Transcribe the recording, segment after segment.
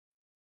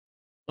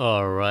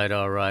All right,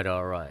 all right,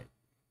 all right.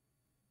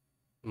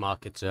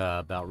 Market's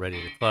about ready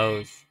to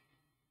close.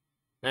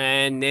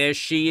 And there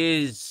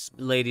she is,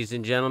 ladies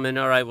and gentlemen.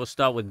 All right, we'll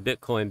start with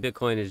Bitcoin.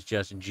 Bitcoin is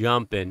just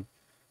jumping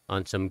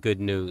on some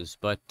good news.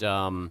 But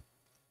as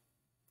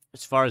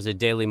far as the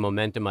daily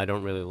momentum, I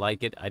don't really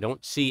like it. I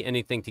don't see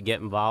anything to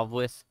get involved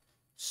with.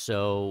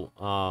 So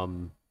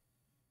I'm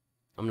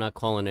not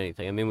calling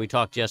anything. I mean, we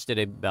talked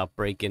yesterday about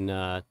breaking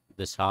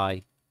this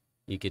high.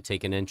 You could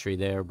take an entry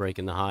there,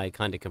 breaking the high,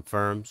 kind of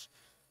confirms.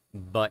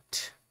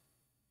 But.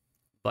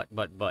 I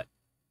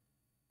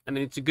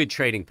mean, it's a good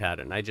trading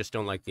pattern. I just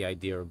don't like the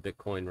idea of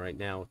Bitcoin right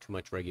now. Too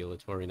much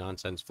regulatory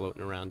nonsense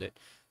floating around it.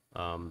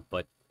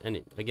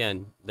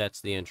 Again,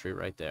 that's the entry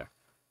right there.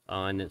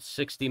 On the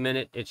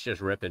 60-minute, it's just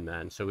ripping,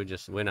 man. So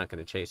we're not going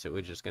to chase it.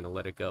 We're just going to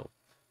let it go.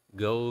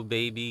 Go,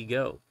 baby,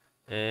 go.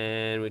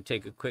 And we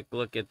take a quick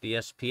look at the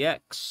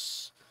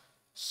SPX.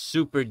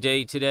 Super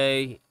day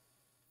today.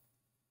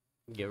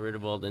 Get rid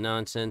of all the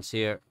nonsense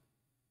here.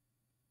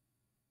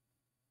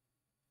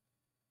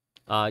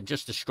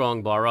 Just a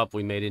strong bar up.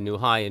 We made a new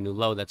high, a new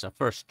low. That's our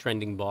first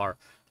trending bar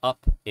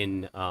up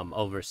in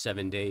over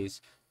 7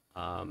 days.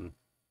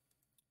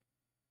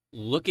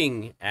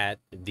 Looking at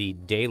the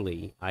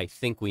daily, I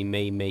think we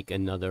may make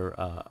another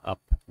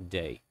up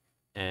day.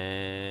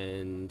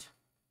 And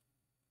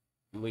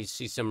we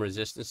see some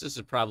resistance. This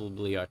is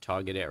probably our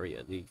target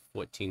area, the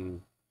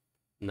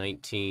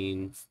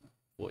 1419,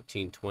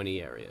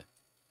 1420 area.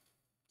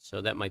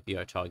 So that might be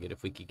our target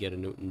if we could get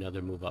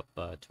another move up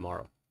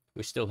tomorrow.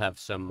 We still have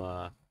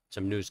some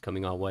news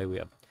coming our way. We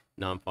have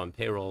non-farm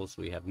payrolls.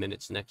 We have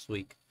minutes next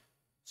week.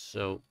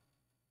 So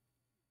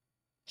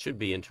should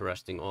be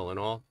interesting all in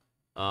all.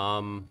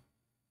 I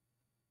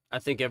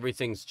think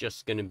everything's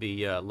just going to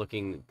be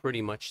looking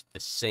pretty much the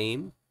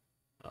same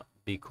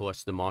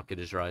because the market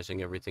is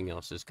rising. Everything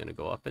else is going to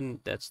go up,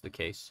 and that's the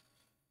case.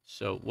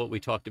 So what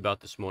we talked about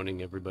this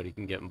morning, everybody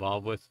can get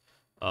involved with.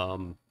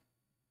 The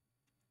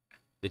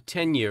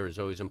 10-year is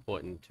always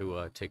important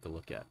to take a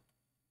look at.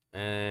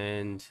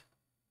 And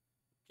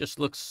just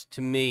looks to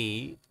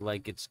me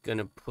like it's going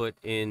to put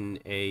in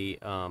a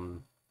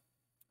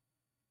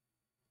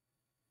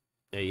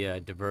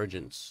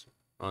divergence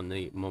on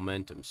the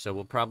momentum. So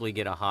we'll probably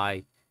get a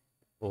high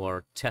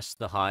or test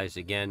the highs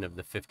again of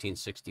the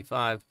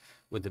 1565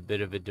 with a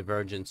bit of a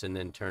divergence and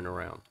then turn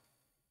around.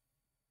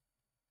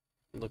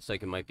 It looks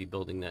like it might be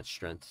building that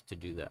strength to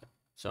do that.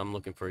 So I'm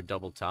looking for a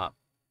double top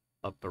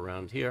up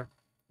around here.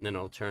 And then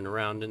I'll turn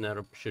around, and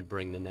that should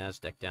bring the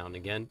NASDAQ down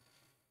again.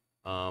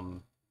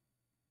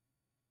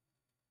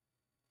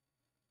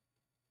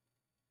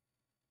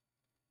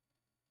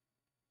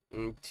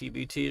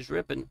 TBT is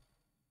ripping.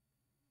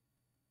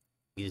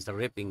 He's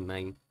ripping,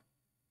 man.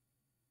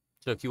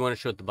 So if you want to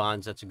short the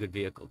bonds, that's a good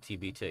vehicle,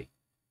 TBT.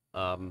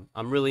 I'm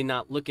really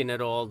not looking at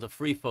all the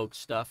free folk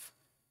stuff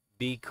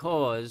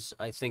because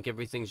I think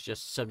everything's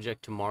just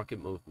subject to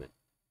market movement.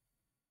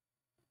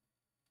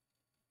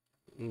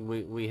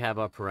 We have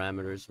our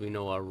parameters. We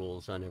know our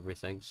rules on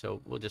everything.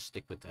 So we'll just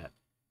stick with that.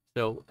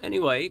 So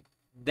anyway,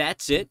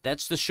 that's it.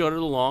 That's the short of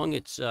the long.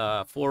 It's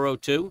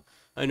 4:02.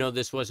 I know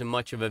this wasn't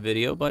much of a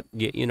video, but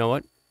you know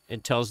what?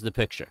 It tells the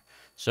picture.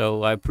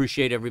 So I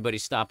appreciate everybody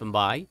stopping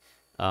by.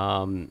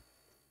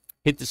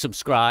 Hit the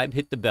subscribe,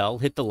 hit the bell,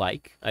 hit the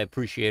like. I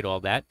appreciate all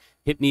that.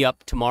 Hit me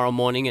up tomorrow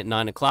morning at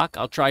 9 o'clock.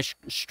 I'll try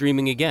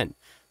streaming again.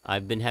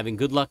 I've been having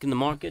good luck in the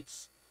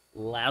markets,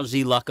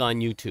 lousy luck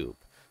on YouTube.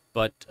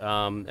 But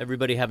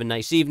everybody have a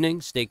nice evening.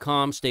 Stay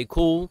calm, stay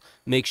cool.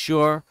 Make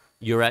sure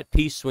you're at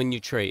peace when you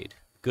trade.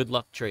 Good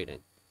luck trading.